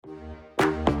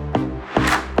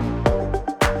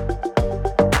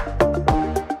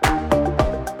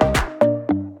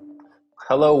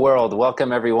Hello, world.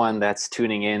 Welcome, everyone that's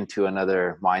tuning in to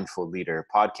another Mindful Leader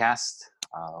podcast.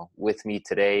 With me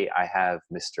today, I have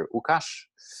Mr. Łukasz.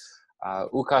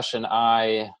 Łukasz and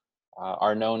I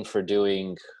are known for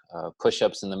doing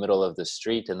push-ups in the middle of the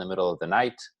street, in the middle of the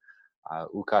night.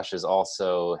 Łukasz is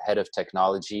also head of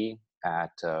technology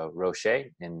at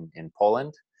Roche in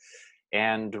Poland.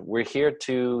 And we're here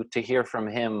to hear from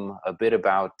him a bit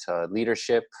about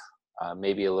leadership,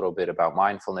 maybe a little bit about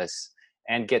mindfulness,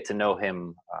 and get to know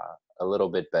him a little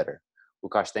bit better.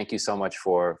 Łukasz, thank you so much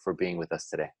for being with us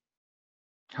today.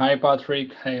 Hi,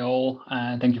 Patrick. Hey, all.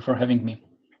 Thank you for having me.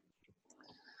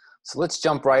 So let's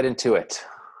jump right into it.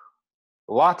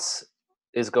 Lots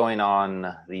is going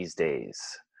on these days.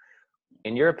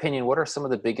 In your opinion, what are some of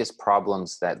the biggest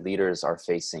problems that leaders are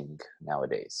facing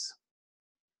nowadays?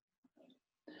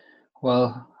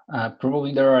 Well,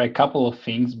 probably there are a couple of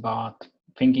things, but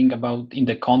thinking about in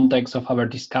the context of our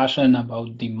discussion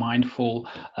about the mindful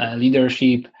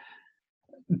leadership,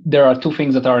 there are two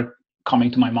things that are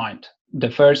coming to my mind. The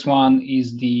first one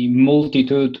is the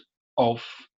multitude of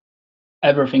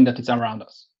everything that is around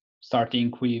us,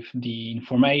 starting with the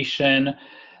information,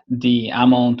 the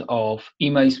amount of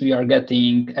emails we are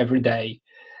getting every day,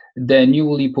 the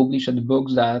newly published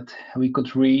books that we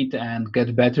could read and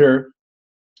get better,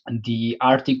 the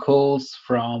articles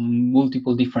from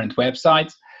multiple different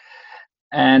websites,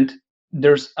 and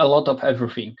there's a lot of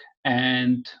everything,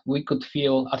 and we could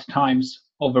feel at times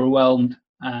overwhelmed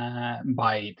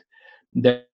by it.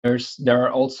 There are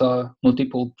also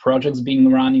multiple projects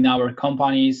being run in our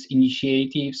companies,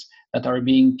 initiatives that are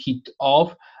being kicked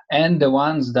off, and the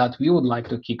ones that we would like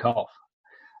to kick off.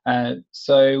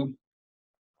 So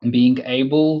being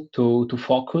able to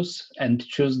focus and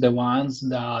choose the ones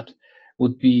that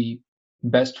would be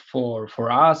best for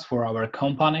us, for our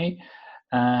company,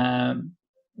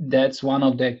 that's one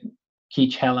of the key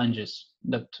challenges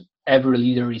that every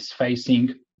leader is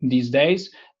facing these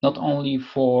days, not only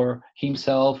for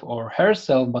himself or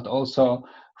herself, but also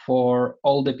for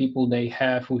all the people they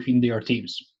have within their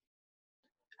teams.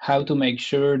 How to make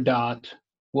sure that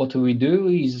what we do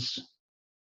is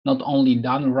not only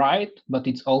done right, but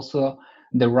it's also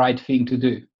the right thing to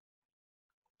do.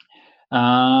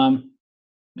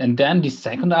 And then the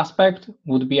second aspect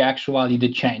would be actually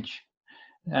the change.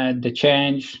 The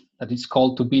change that is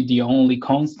called to be the only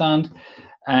constant,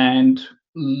 and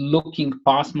looking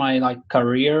past my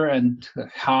career and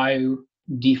how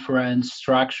different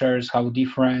structures, how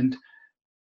different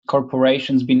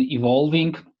corporations been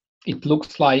evolving, it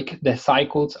looks like the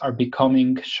cycles are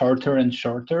becoming shorter and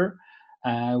shorter.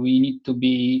 We need to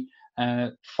be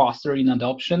faster in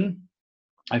adoption.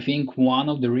 I think one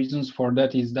of the reasons for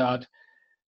that is that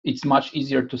it's much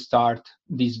easier to start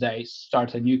these days,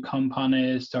 start a new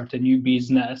company, start a new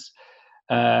business.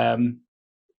 And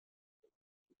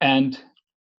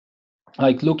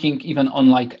looking even on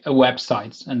a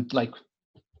websites and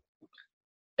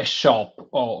a shop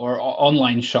or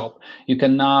online shop, you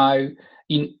can now,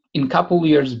 in couple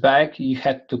years back, you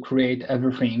had to create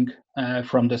everything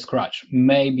from the scratch,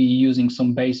 maybe using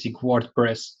some basic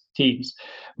WordPress themes.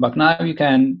 But now you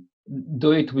can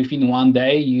do it within one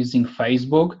day using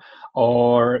Facebook,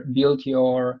 or build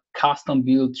your custom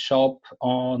built shop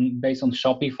based on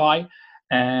Shopify,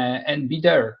 and be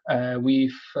there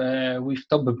with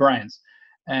top brands,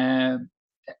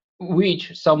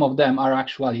 which some of them are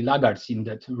actually laggards in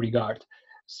that regard.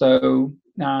 So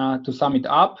to sum it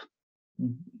up,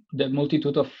 the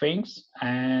multitude of things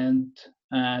and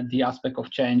the aspect of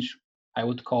change, I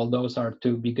would call those are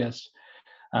two biggest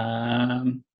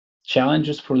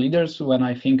challenges for leaders when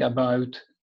I think about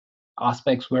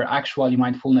aspects where actually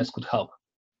mindfulness could help.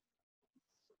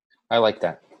 I like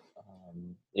that.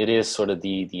 It is sort of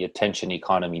the attention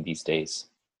economy these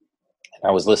days. I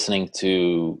was listening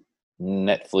to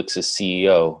Netflix's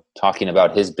CEO talking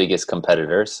about his biggest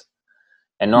competitors.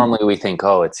 And normally we think,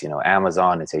 oh, it's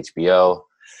Amazon, it's HBO.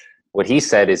 What he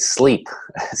said is sleep.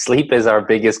 Sleep is our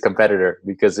biggest competitor,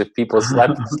 because if people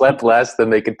slept less,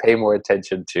 then they could pay more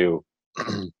attention to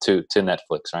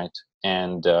Netflix, right?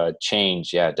 And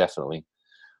change, yeah, definitely.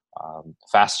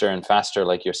 Faster and faster,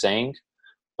 like you're saying,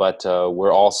 but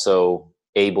we're also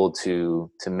able to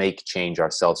make change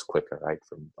ourselves quicker, right?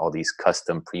 From all these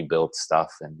custom pre-built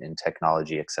stuff and in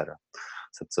technology, etc.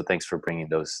 So thanks for bringing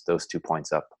those 2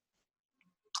 points up.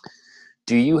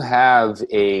 Do you have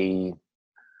a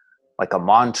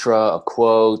mantra, a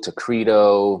quote, a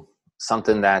credo,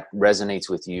 something that resonates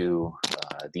with you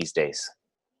these days?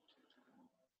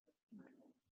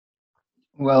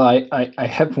 Well, I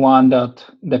have one that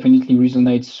definitely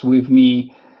resonates with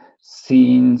me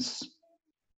since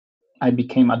I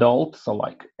became adult, so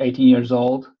 18 years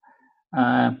old.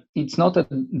 It's not a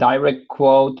direct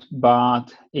quote,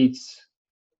 but it's,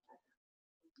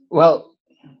 well,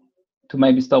 to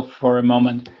maybe stop for a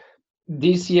moment.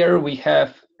 This year we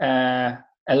have a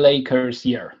Lakers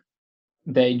year.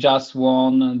 They just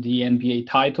won the NBA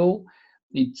title.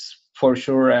 It's for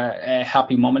sure a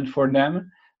happy moment for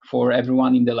them, for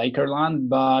everyone in the Lakerland.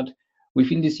 But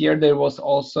within this year, there was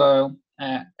also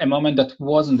a moment that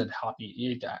wasn't that happy.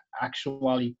 It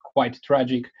actually quite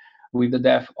tragic, with the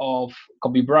death of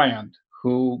Kobe Bryant,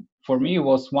 who for me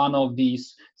was one of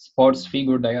these sports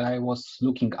figures that I was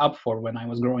looking up for when I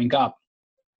was growing up.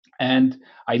 And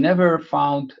I never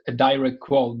found a direct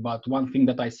quote, but one thing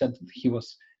that I said he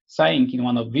was saying in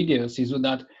one of videos is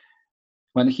that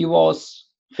when he was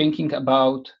thinking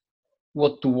about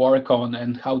what to work on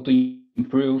and how to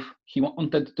improve, he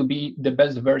wanted to be the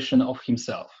best version of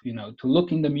himself, to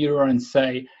look in the mirror and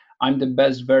say, I'm the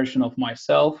best version of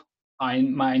myself. I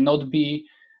might not be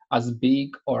as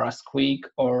big or as quick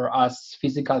or as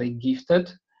physically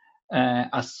gifted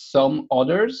as some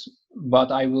others,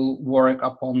 but I will work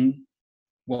upon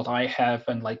what I have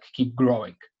and keep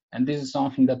growing. And this is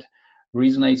something that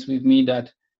resonates with me,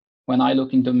 that when I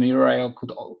look in the mirror,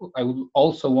 I would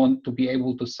also want to be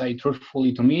able to say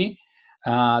truthfully to me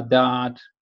that,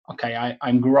 okay,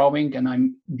 I'm growing and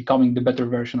I'm becoming the better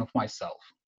version of myself.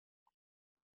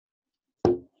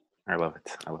 I love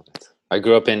it. I love it. I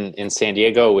grew up in San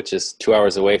Diego, which is 2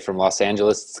 hours away from Los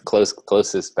Angeles. It's the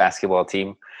closest basketball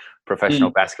team,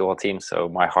 professional basketball team. So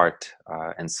my heart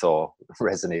and soul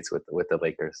resonates with the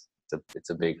Lakers. It's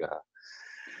a big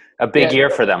year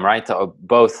for them, right?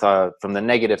 Both from the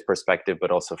negative perspective,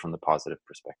 but also from the positive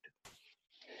perspective.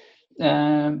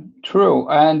 True,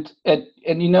 and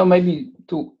maybe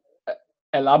to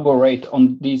elaborate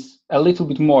on this a little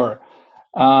bit more.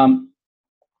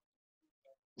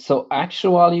 So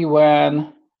actually,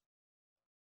 when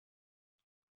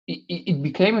it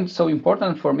became so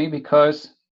important for me,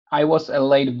 because I was a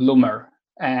late bloomer,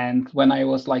 and when I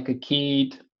was like a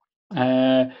kid,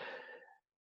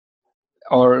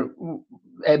 or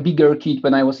a bigger kid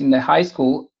when I was in the high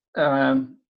school, the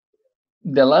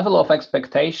level of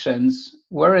expectations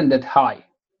weren't that high.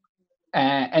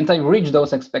 And I reached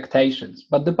those expectations,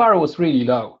 but the bar was really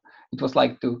low. It was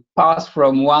like to pass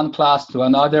from one class to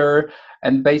another,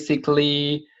 and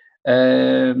basically,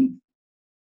 if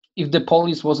the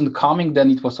police wasn't coming,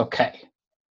 then it was okay.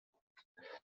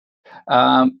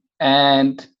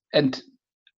 And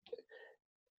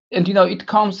it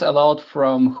comes a lot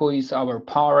from who is our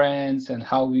parents and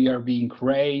how we are being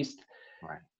raised.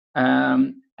 Right.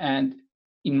 And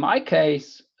in my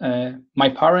case, my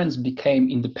parents became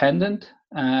independent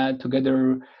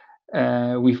together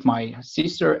with my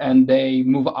sister, and they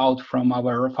moved out from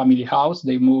our family house.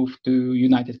 They moved to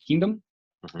United Kingdom,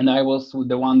 and I was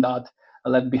the one that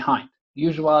left behind.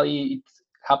 Usually it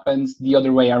happens the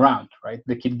other way around, right?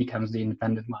 The kid becomes the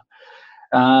independent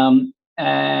one.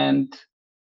 And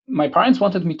my parents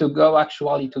wanted me to go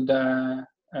actually to the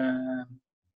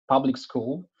public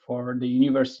school for the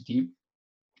university,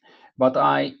 but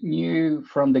I knew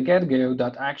from the get-go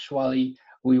that actually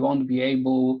we won't be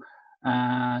able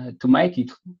to make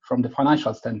it from the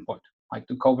financial standpoint, like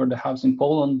to cover the house in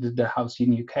Poland, the house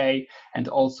in UK, and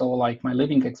also like my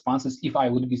living expenses if I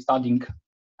would be studying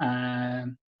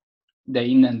day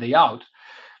in and day out.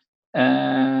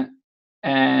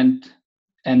 And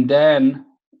then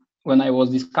when I was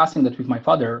discussing that with my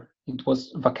father, it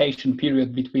was vacation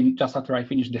period between just after I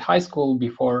finished the high school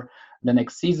before the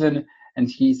next season, and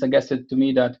he suggested to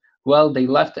me that, well, they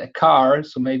left a car,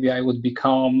 so maybe I would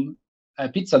become a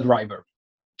pizza driver.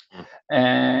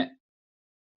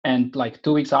 And like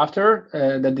 2 weeks after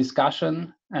the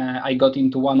discussion, I got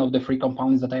into one of the 3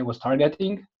 companies that I was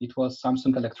targeting. It was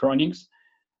Samsung Electronics,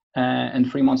 and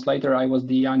 3 months later, I was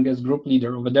the youngest group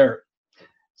leader over there.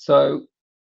 So,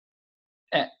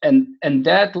 and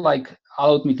that like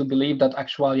allowed me to believe that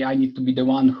actually I need to be the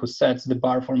one who sets the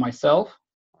bar for myself.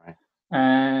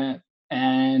 Right.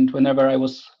 And whenever I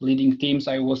was leading teams,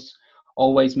 I was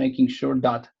always making sure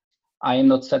that I am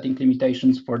not setting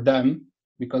limitations for them,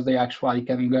 because they actually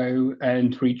can go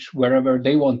and reach wherever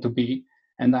they want to be,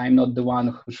 and I'm not the one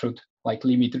who should like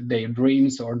limit their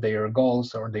dreams or their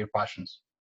goals or their passions.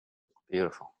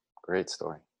 Beautiful. Great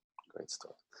story.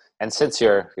 And since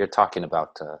you're talking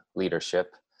about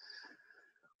leadership,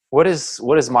 what is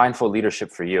mindful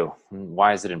leadership for you?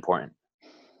 Why is it important?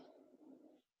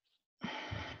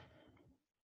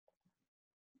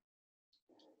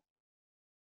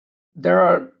 There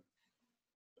are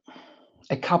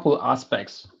a couple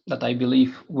aspects that I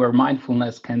believe where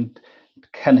mindfulness can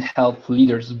help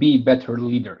leaders be better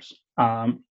leaders.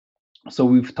 So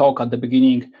we've talked at the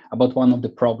beginning about one of the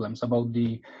problems, about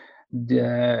the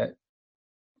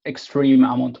extreme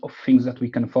amount of things that we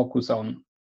can focus on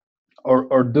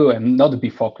or do and not be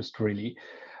focused really.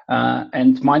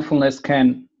 And mindfulness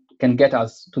can get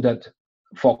us to that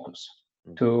focus,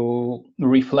 to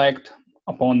reflect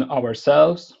upon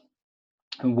ourselves,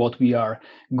 what we are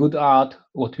good at,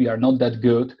 what we are not that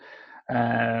good,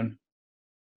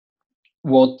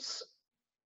 what's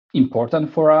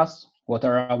important for us, what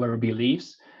are our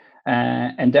beliefs,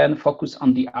 and then focus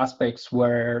on the aspects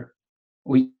where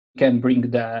we can bring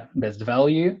the best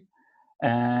value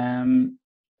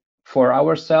for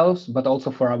ourselves, but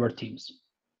also for our teams.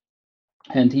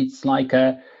 And it's like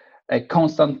a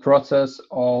constant process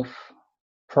of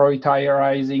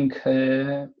prioritizing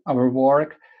our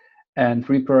work and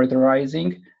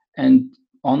reprioritizing. And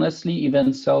honestly,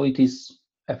 even so, it is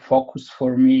a focus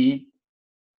for me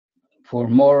for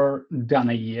more than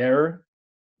a year,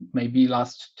 maybe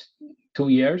last 2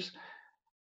 years.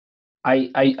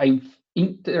 I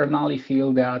internally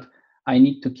feel that I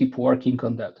need to keep working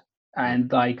on that.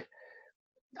 And like,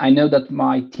 I know that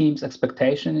my team's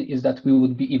expectation is that we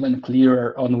would be even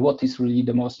clearer on what is really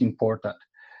the most important.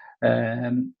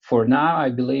 For now, I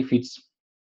believe it's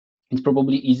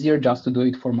probably easier just to do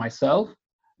it for myself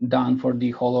than for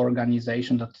the whole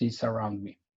organization that is around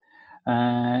me.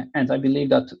 And I believe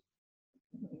that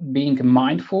being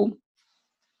mindful,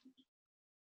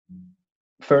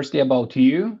 firstly about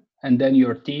you, and then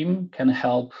your team, can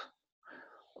help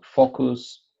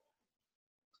focus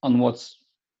on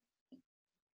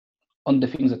the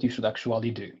things that you should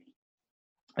actually do.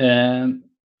 That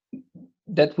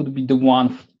would be the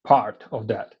one part of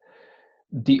that.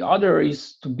 The other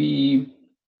is to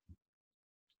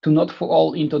not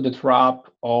fall into the trap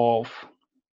of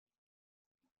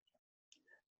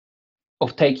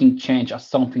taking change as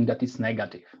something that is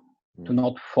negative, to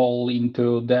not fall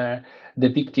into the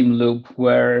victim loop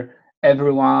where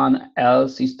everyone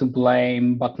else is to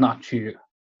blame but not you,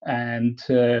 and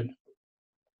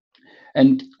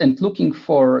looking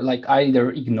for like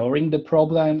either ignoring the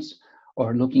problems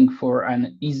or looking for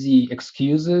an easy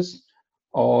excuses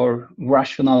or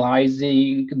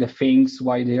rationalizing the things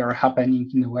why they are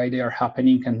happening in the way they are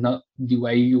happening and not the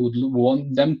way you would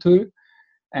want them to.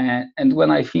 And when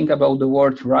I think about the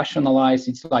word rationalize,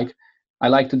 it's like I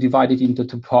like to divide it into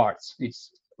two parts.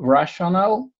 It's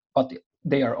rational, but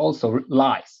they are also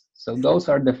lies. So those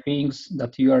are the things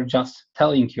that you are just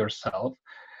telling yourself.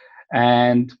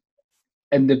 And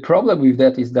the problem with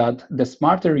that is that the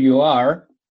smarter you are,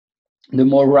 the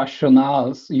more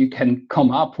rationales you can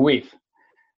come up with.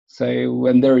 So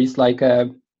when there is like I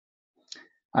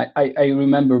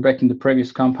remember back in the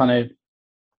previous company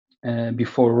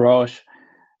before Roche,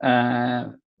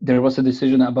 there was a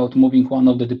decision about moving one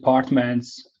of the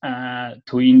departments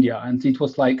to India, and it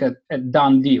was like a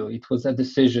done deal. It was a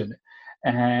decision.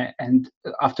 And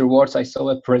afterwards, I saw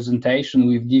a presentation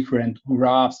with different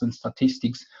graphs and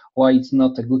statistics why it's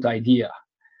not a good idea.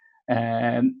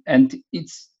 And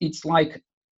it's like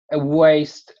a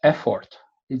waste effort.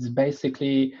 It's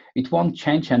basically, it won't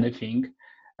change anything.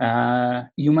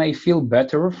 You may feel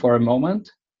better for a moment.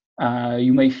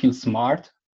 You may feel smart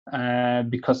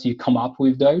because you come up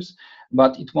with those,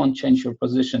 but it won't change your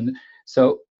position.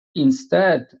 So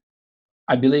instead,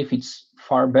 I believe it's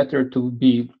far better to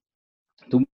be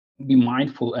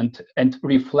mindful and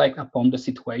reflect upon the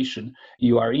situation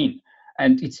you are in.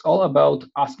 And it's all about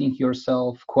asking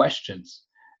yourself questions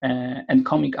and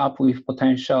coming up with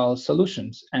potential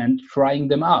solutions and trying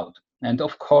them out. And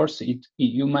of course,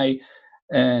 you may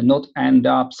not end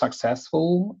up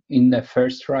successful in the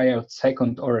first try, or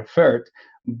second, or a third,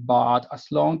 but as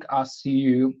long as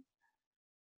you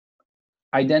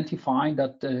identify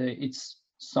that it's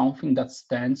something that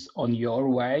stands on your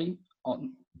way,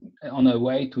 on a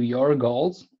way to your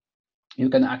goals, you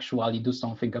can actually do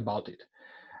something about it.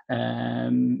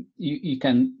 You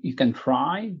can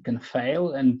try, you can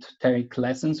fail, and take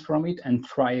lessons from it and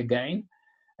try again.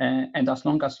 And as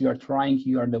long as you are trying,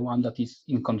 you are the one that is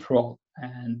in control.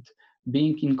 And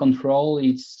being in control,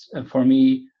 it's for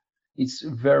me, it's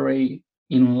very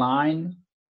in line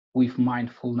with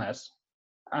mindfulness,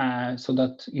 so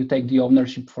that you take the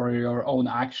ownership for your own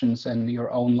actions and your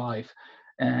own life,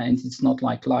 and it's not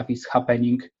like life is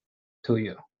happening to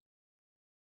you.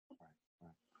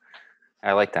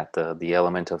 I like that, the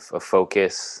element of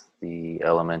focus, the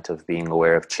element of being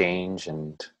aware of change,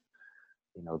 and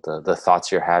the thoughts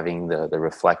you're having, the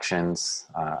reflections.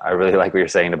 I really like what you're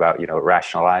saying about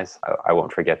rationalize. I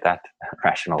won't forget that.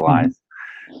 Rationalize.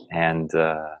 Mm-hmm. And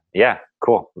yeah,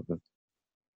 cool.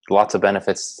 Lots of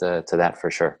benefits to that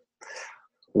for sure.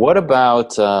 What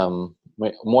about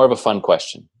more of a fun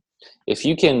question. If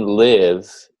you can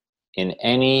live in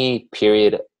any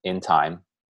period in time,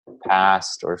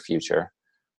 past or future,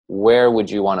 where would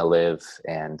you want to live,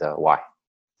 and why?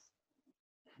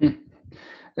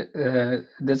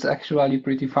 That's actually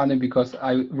pretty funny because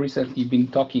I recently been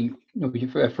talking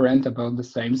with a friend about the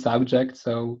same subject.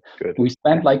 So Good. we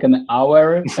spent like an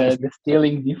hour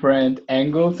distilling different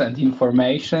angles and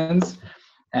informations,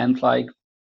 and like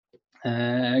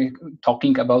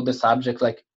talking about the subject.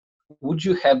 Like, would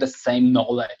you have the same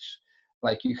knowledge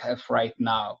like you have right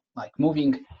now? Like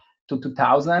moving to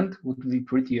 2000 would be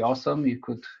pretty awesome. You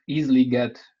could easily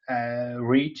get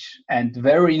rich and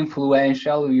very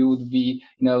influential. You would be,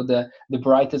 the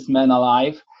brightest man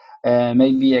alive.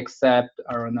 Maybe except,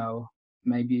 I don't know,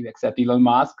 maybe except Elon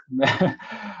Musk.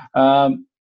 um,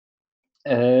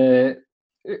 uh,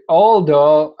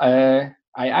 Although I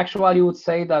actually would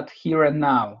say that here and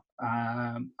now,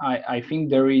 I think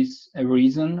there is a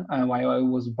reason why I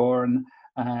was born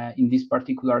in this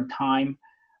particular time.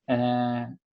 Uh,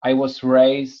 I was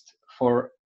raised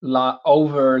for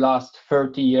over last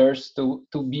 30 years to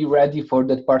be ready for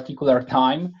that particular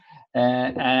time,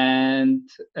 and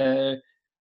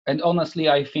honestly,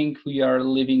 I think we are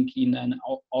living in an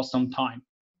awesome time,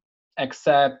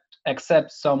 except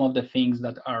some of the things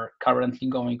that are currently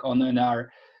going on in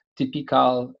our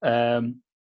typical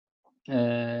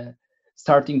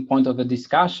starting point of the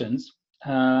discussions.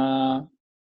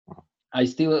 I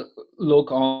still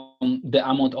look on the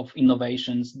amount of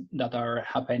innovations that are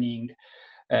happening,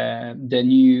 the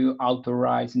new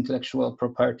authorized intellectual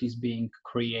properties being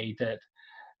created,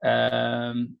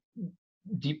 um,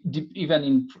 even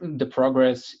in the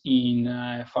progress in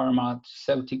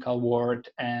pharmaceutical world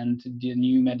and the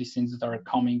new medicines that are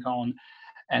coming on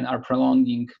and are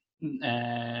prolonging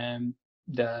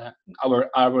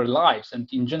our lives, and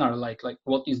in general, like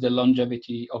what is the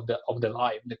longevity of the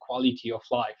life, the quality of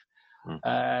life,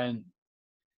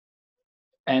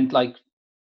 and like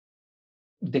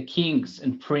the kings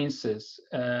and princes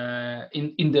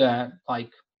in the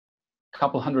like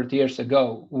couple hundred years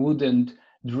ago wouldn't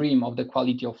dream of the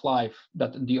quality of life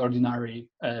that the ordinary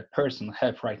person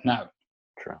have right now.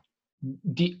 True.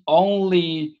 The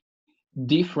only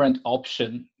different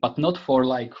option, but not for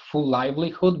like full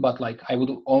livelihood, but like I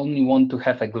would only want to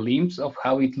have a glimpse of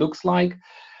how it looks like,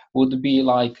 would be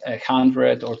like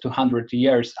 100 or 200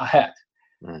 years ahead.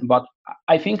 But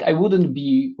I think I wouldn't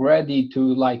be ready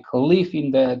to like live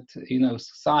in that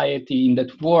society, in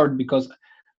that world, because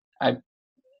I'm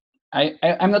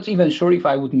not even sure if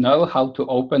I would know how to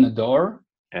open a door.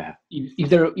 Yeah. If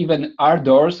there even are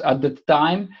doors at that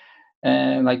time,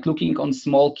 like looking on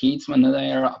small kids when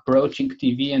they are approaching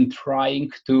TV and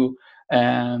trying to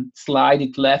slide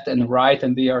it left and right,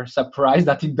 and they are surprised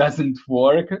that it doesn't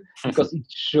work because it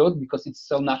should, because it's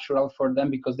so natural for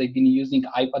them, because they've been using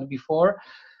iPad before.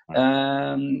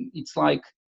 It's like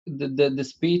the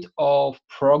speed of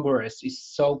progress is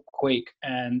so quick,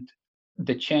 and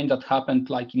the change that happened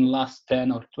like in last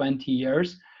 10 or 20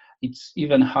 years, it's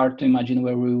even hard to imagine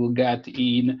where we will get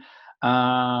in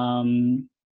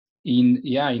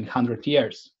 100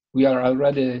 years. We are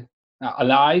already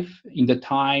alive in the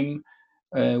time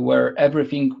where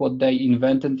everything what they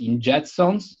invented in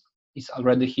Jetsons is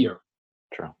already here.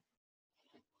 True.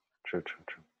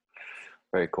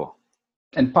 Very cool.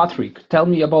 And Patrick, tell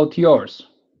me about yours.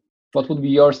 What would be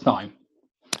yours time?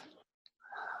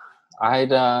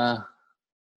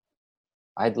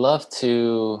 I'd love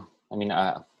to. I mean,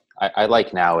 I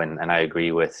like now, and I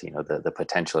agree with the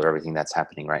potential of everything that's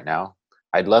happening right now.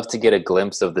 I'd love to get a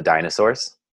glimpse of the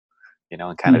dinosaurs,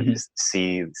 and kind of just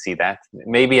see that.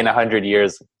 Maybe in 100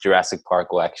 years, Jurassic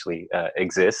Park will actually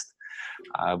exist.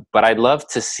 But I'd love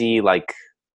to see like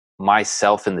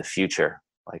myself in the future,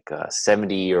 like a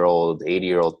 70-year-old,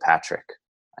 80-year-old Patrick,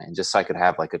 and just so I could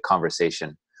have like a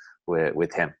conversation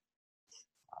with him.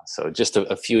 So just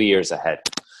a few years ahead.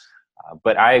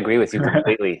 But I agree with you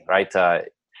completely, right?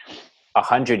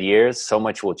 100 years, so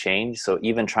much will change. So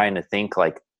even trying to think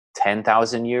like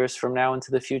 10,000 years from now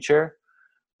into the future,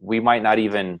 we might not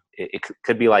even, it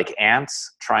could be like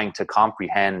ants trying to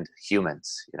comprehend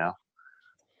humans,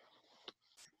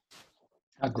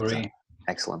 Agree.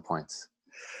 Excellent points.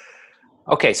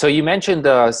 Okay, so you mentioned,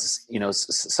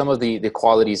 some of the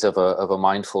qualities of a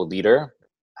mindful leader.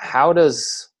 How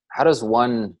does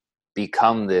one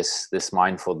become this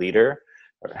mindful leader?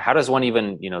 Or how does one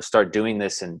even start doing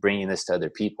this and bringing this to other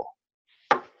people?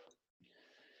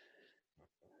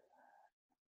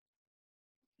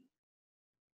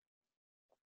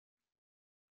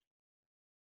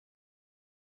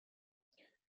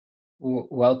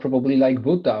 Well, probably like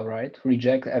Buddha, right?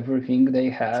 Reject everything they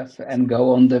have and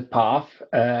go on the path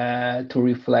to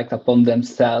reflect upon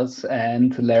themselves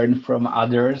and learn from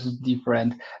others,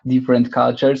 different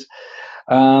cultures.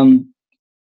 Um,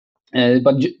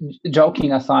 but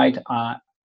joking aside,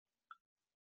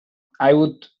 I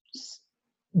would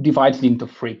divide it into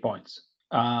 3 points.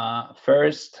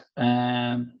 First,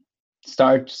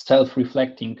 start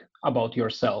self-reflecting about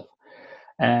yourself,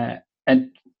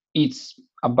 and it's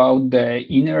about the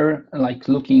inner, like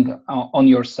looking on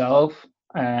yourself,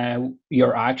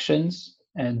 your actions,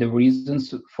 and the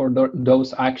reasons for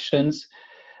those actions,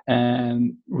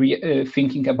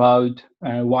 thinking about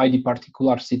why the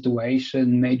particular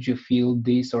situation made you feel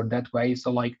this or that way.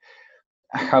 So like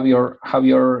how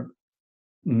your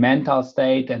mental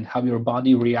state and how your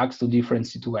body reacts to different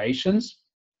situations.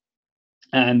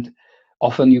 And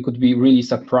often you could be really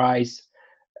surprised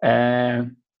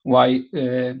why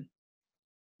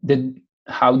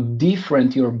how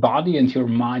different your body and your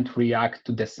mind react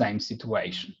to the same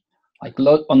situation. Like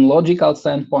on logical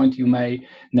standpoint, you may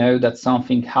know that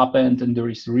something happened and there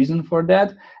is reason for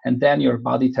that, and then your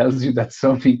body tells you that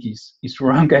something is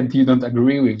wrong and you don't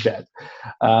agree with that.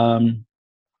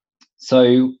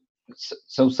 So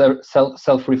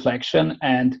self-reflection,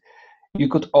 and you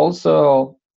could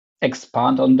also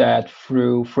expand on that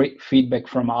through feedback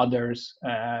from others,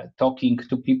 talking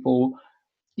to people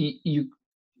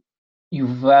you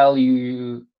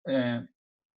value,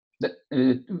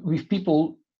 with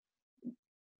people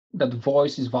that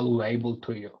voice is valuable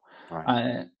to you.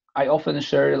 Right. I often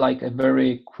share like a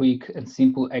very quick and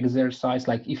simple exercise.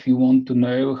 Like if you want to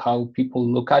know how people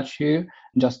look at you,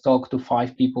 just talk to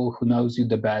 5 people who knows you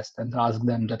the best and ask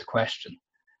them that question.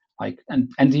 Like,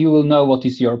 and you will know what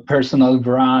is your personal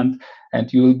brand,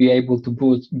 and you will be able to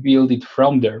build it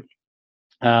from there.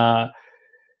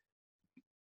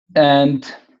 And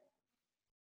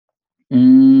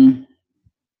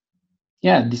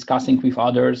yeah, discussing with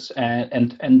others,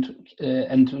 and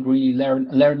really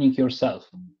learning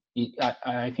yourself.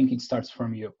 I think it starts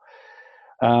from you.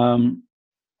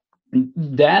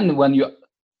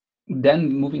 Then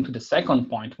moving to the second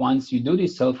point, once you do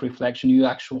this self-reflection, you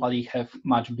actually have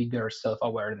much bigger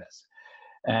self-awareness.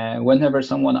 Whenever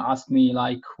someone asks me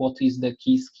like, what is the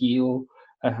key skill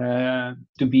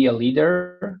to be a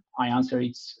leader, I answer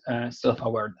it's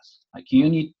self-awareness. Like you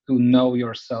need to know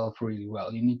yourself really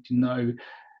well. You need to know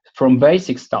from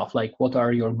basic stuff like what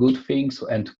are your good things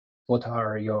and what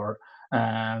are your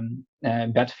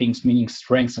bad things, meaning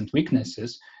strengths and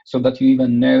weaknesses, so that you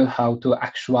even know how to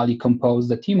actually compose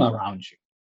the team around you.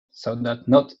 So that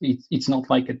it's not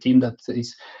like a team that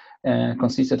is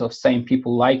consisted of same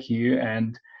people like you,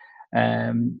 and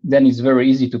then it's very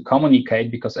easy to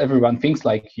communicate because everyone thinks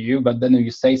like you, but then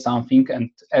you say something and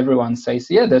everyone says,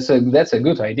 yeah, that's a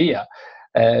good idea,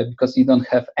 because you don't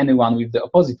have anyone with the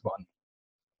opposite one,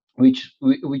 which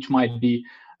might be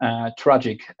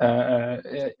tragic at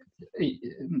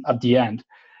the end.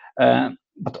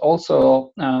 But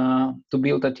also to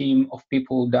build a team of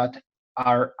people that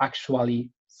are actually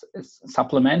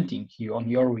supplementing you on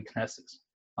your weaknesses.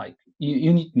 Like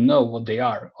you need to know what they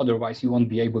are, otherwise you won't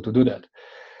be able to do that.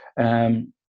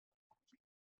 And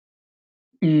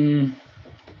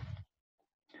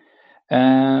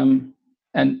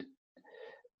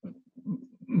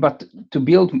but to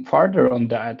build further on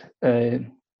that,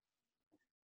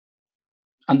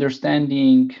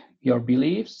 understanding your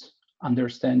beliefs,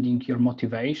 understanding your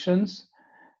motivations,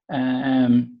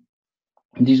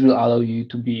 this will allow you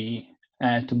to be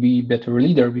better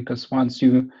leader, because once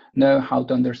you know how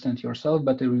to understand yourself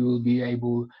better, you will be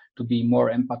able to be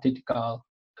more empathetical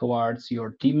towards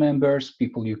your team members,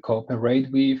 people you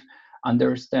cooperate with,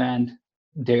 understand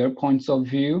their points of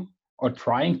view, or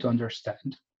trying to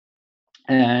understand,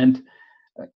 and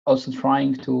also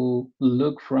trying to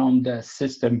look from the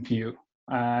system view,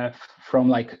 from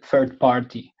like third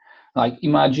party. Like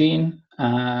imagine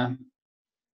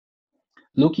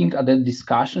looking at the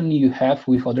discussion you have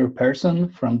with other person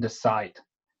from the side.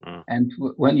 And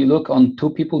when you look on 2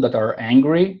 people that are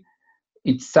angry,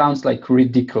 it sounds like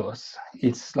ridiculous.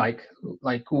 It's like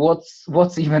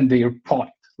what's even their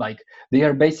point? Like they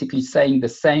are basically saying the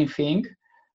same thing,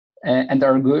 and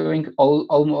are arguing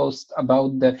almost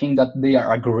about the thing that they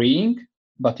are agreeing,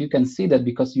 but you can see that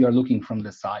because you are looking from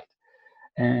the side.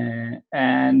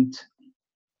 And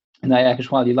I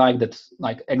actually like that,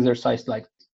 like exercise, like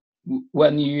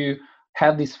when you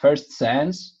have this first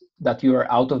sense that you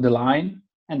are out of the line,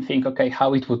 and think, okay,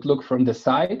 how it would look from the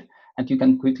side, and you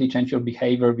can quickly change your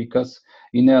behavior because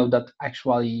you know that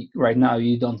actually right now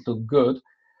you don't look good,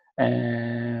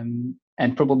 and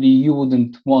probably you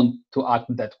wouldn't want to act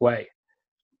that way.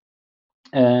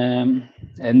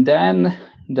 And then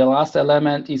the last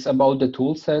element is about the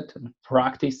tool set and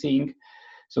practicing.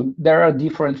 So there are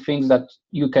different things that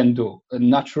you can do.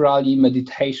 Naturally,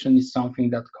 meditation is something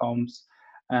that comes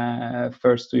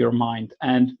first to your mind.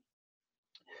 And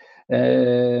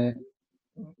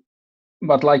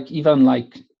but like even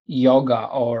like yoga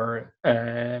or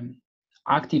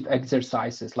active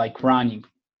exercises like running,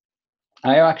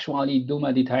 I actually do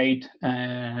meditate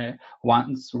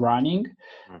once running.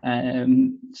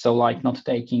 So like not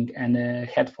taking any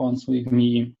headphones with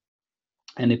me,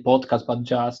 any podcast, but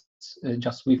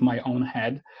just with my own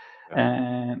head,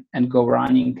 and go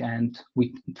running, and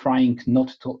with trying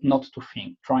not to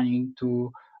think, trying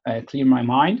to clear my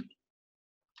mind,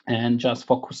 and just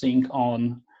focusing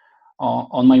on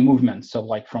my movement. So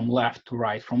like from left to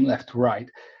right, from left to right.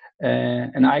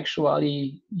 And I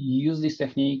actually use this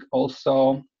technique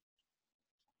also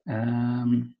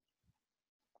when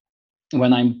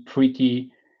I'm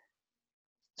pretty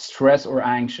stressed or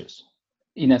anxious,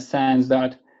 in a sense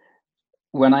that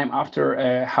when I'm after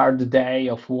a hard day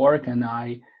of work and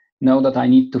I know that I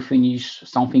need to finish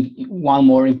something, one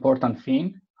more important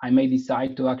thing, I may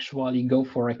decide to actually go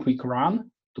for a quick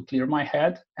run to clear my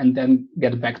head and then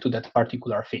get back to that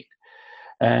particular thing.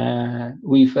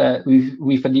 With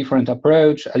a different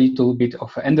approach, a little bit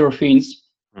of endorphins.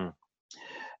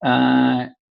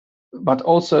 But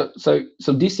also, so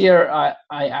this year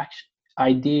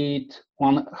I did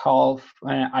 1/2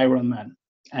 Ironman,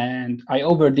 and I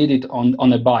overdid it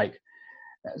on a bike.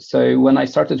 So when I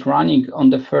started running on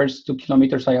the first 2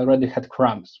 kilometers, I already had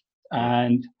cramps,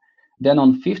 and then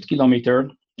on 5th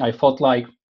kilometer, I thought like,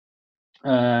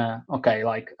 okay,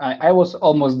 like I was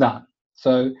almost done.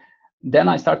 So then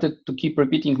I started to keep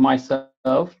repeating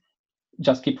myself,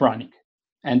 just keep running,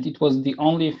 and it was the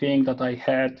only thing that I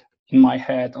had in my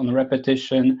head on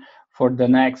repetition for the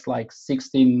next like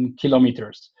 16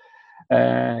 kilometers.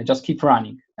 Just keep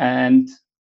running, and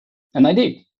I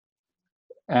did.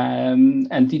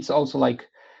 And it's also like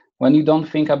when you don't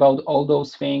think about all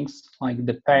those things, like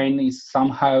the pain is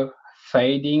somehow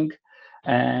fading,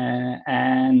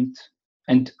 and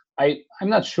I'm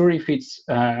not sure if it's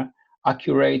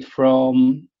accurate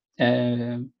from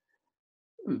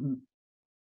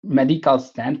medical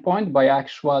standpoint, but I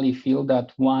actually feel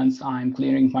that once I'm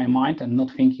clearing my mind and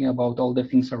not thinking about all the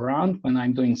things around, when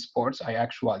I'm doing sports, I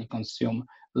actually consume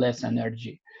less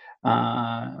energy.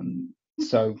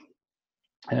 So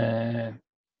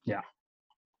yeah.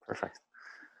 Perfect.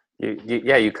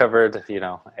 You covered,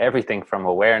 everything from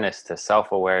awareness to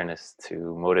self-awareness to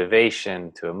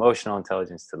motivation to emotional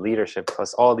intelligence to leadership,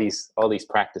 plus all these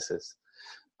practices.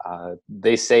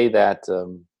 They say that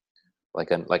like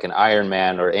an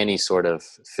Ironman or any sort of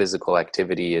physical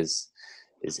activity is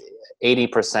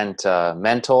 80%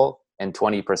 mental and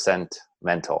 20%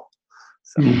 mental.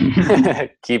 So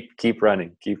keep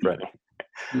running.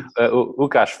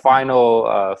 Łukasz,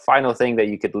 final thing that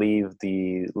you could leave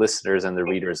the listeners and the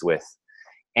readers with.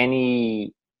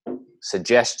 Any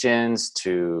suggestions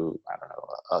to, I don't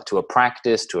know, to a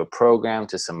practice, to a program,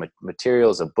 to some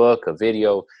materials, a book, a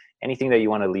video, anything that you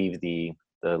want to leave the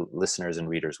listeners and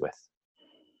readers with?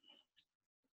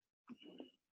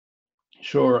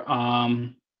 Sure.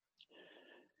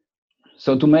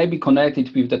 So to maybe connect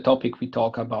it with the topic we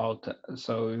talk about,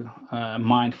 so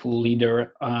mindful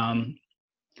leader.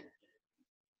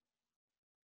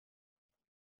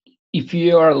 If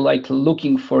you are like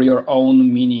looking for your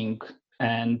own meaning,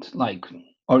 and like,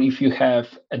 or if you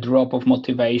have a drop of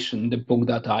motivation, the book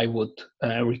that I would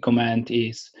recommend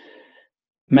is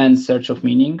Man's Search of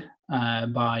Meaning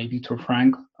by Viktor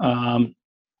Frankl.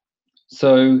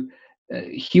 So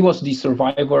he was the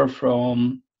survivor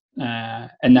from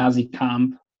a Nazi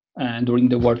camp during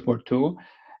the World War II,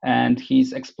 and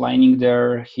he's explaining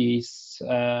there his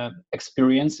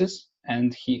experiences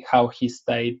and how he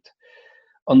stayed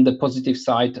on the positive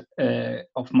side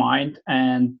of mind,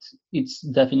 and it's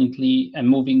definitely a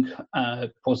moving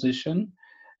position.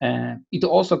 It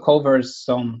also covers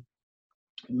some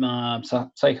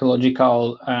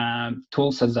psychological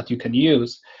tool sets that you can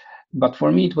use, but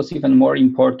for me it was even more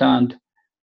important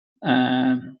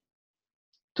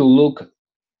to look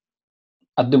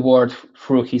at the world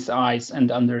through his eyes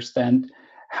and understand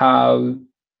how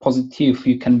positive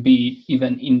you can be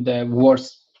even in the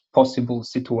worst possible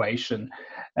situation,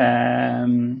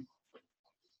 and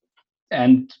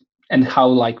how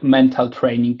like mental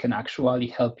training can actually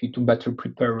help you to better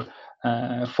prepare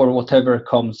for whatever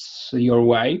comes your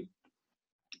way.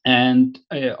 And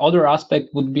other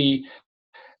aspect would be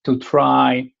to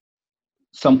try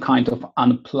some kind of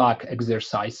unplug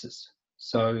exercises.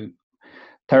 So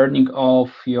turning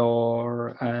off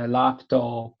your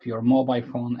laptop, your mobile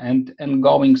phone, and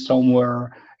going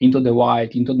somewhere into the wild,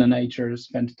 into the nature,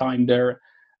 spend time there.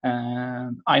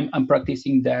 I'm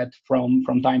practicing that from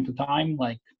time to time,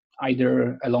 like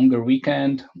either a longer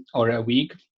weekend or a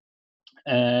week,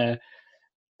 and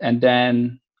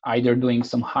then either doing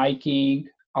some hiking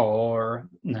or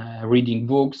reading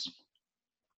books.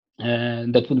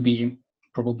 That would be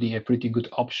probably a pretty good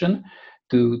option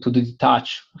to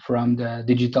detach from the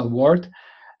digital world.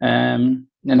 And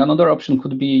another option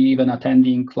could be even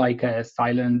attending like a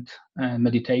silent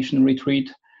meditation retreat.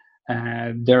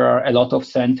 There are a lot of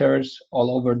centers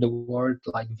all over the world,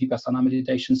 like Vipassana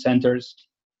meditation centers,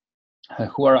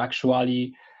 who are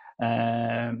actually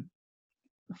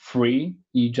free.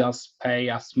 You just pay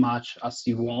as much as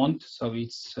you want, so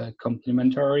it's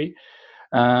complimentary.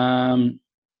 And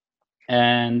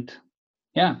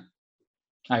yeah,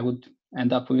 I would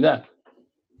end up with that.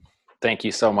 Thank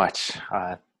you so much.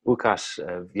 Łukasz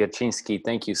Wierciński,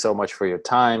 thank you so much for your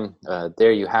time.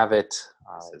 There you have it.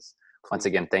 Once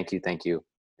again, thank you.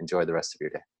 Enjoy the rest of your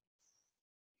day.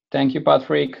 Thank you,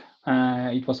 Patrick.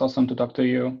 It was awesome to talk to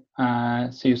you.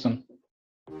 See you soon.